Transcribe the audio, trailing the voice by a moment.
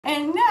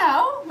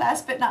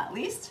last but not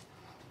least,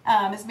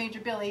 as Major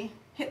Billy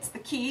hits the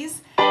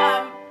keys.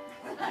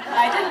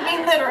 I didn't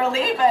mean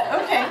literally, but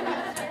okay.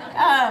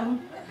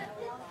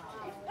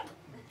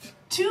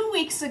 2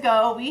 weeks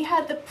ago, we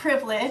had the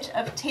privilege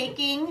of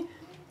taking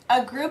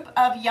a group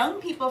of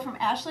young people from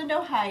Ashland,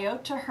 Ohio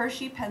to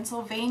Hershey,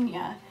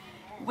 Pennsylvania,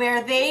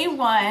 where they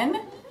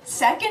won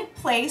second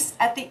place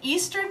at the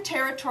Eastern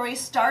Territory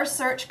Star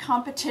Search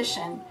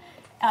competition.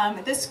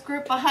 This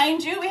group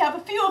behind you, we have a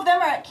few of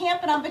them are at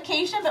camp and on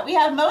vacation, but we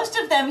have most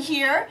of them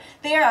here.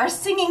 They are our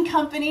singing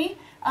company.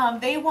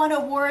 They won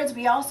awards.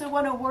 We also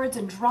won awards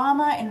in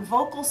drama and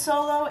vocal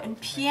solo and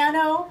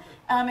piano,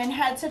 and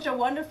had such a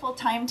wonderful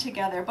time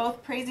together,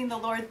 both praising the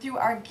Lord through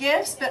our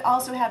gifts, but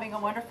also having a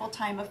wonderful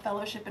time of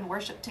fellowship and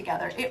worship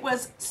together. It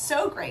was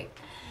so great.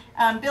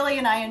 Billy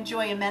and I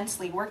enjoy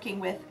immensely working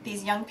with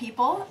these young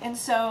people, and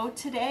so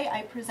today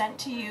I present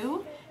to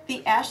you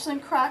the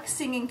Ashland Kroc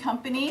Singing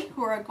Company,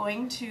 who are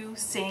going to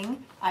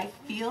sing I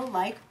Feel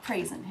Like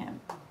Praising Him.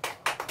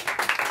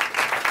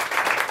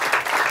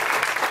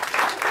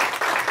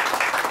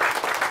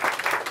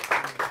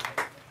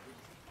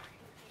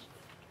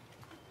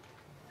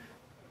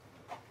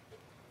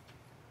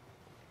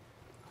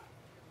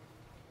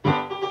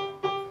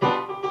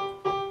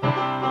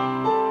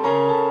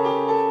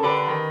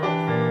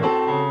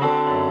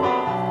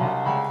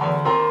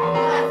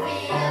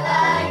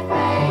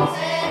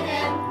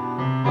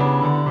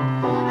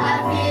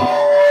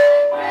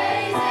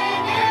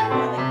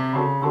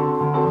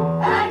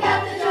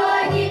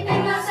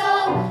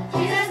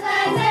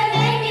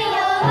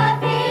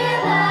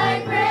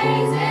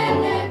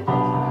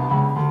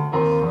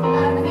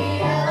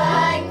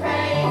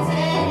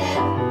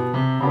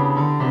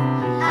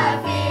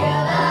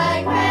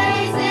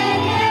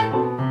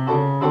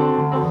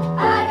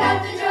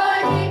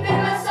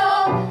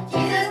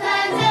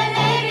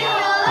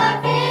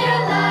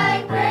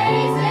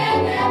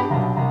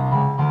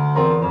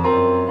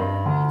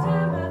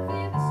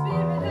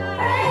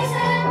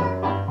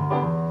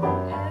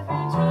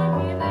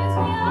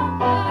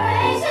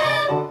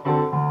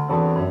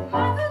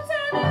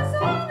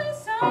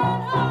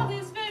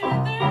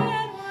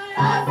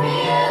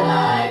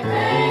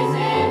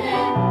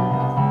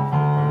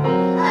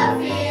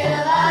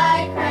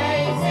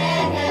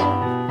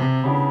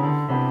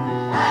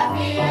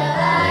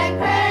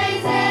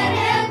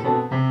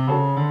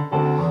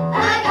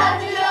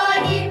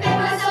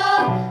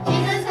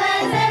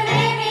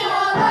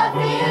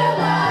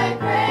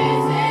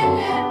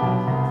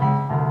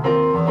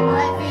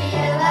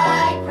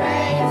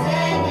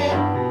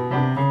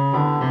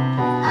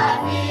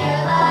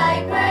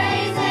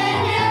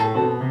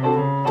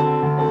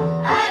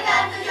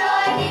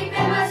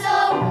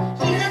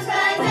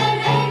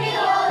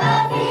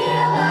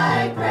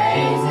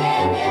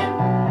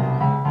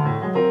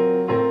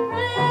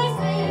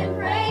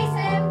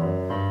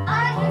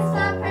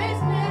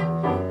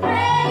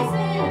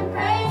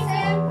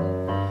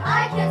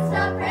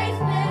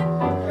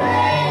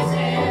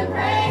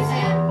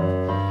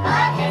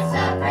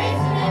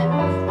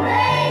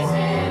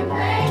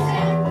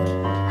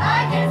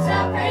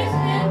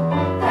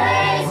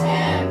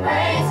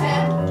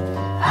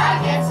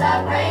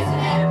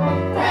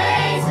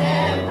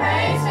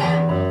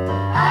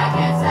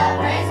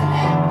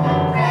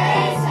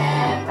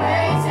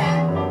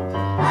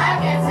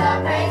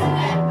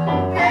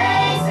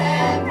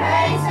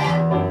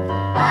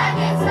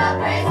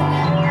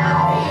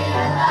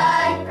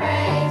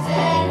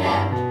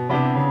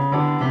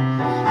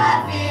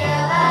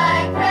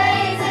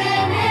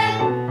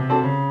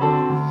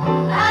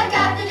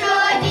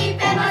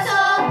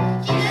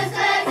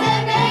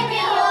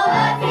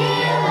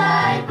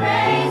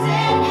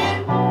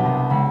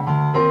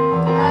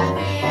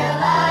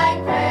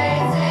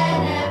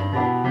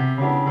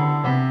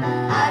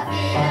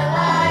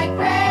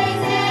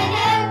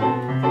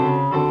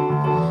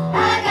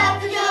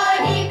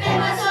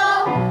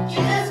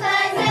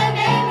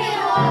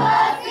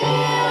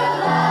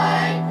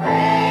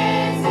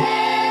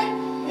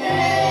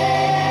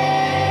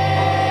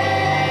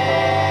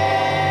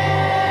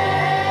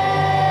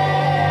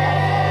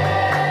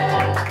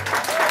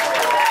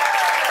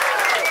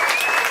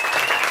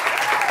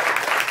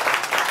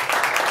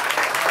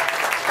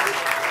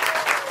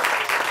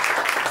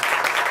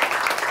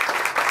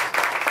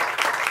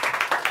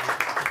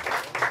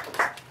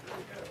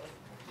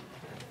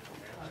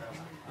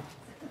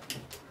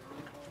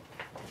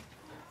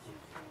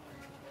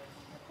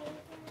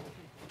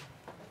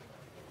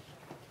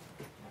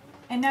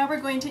 And now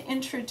we're going to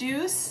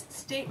introduce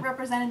State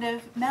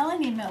Representative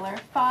Melanie Miller,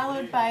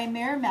 followed by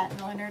Mayor Matt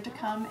Milliner to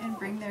come and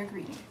bring their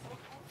greetings.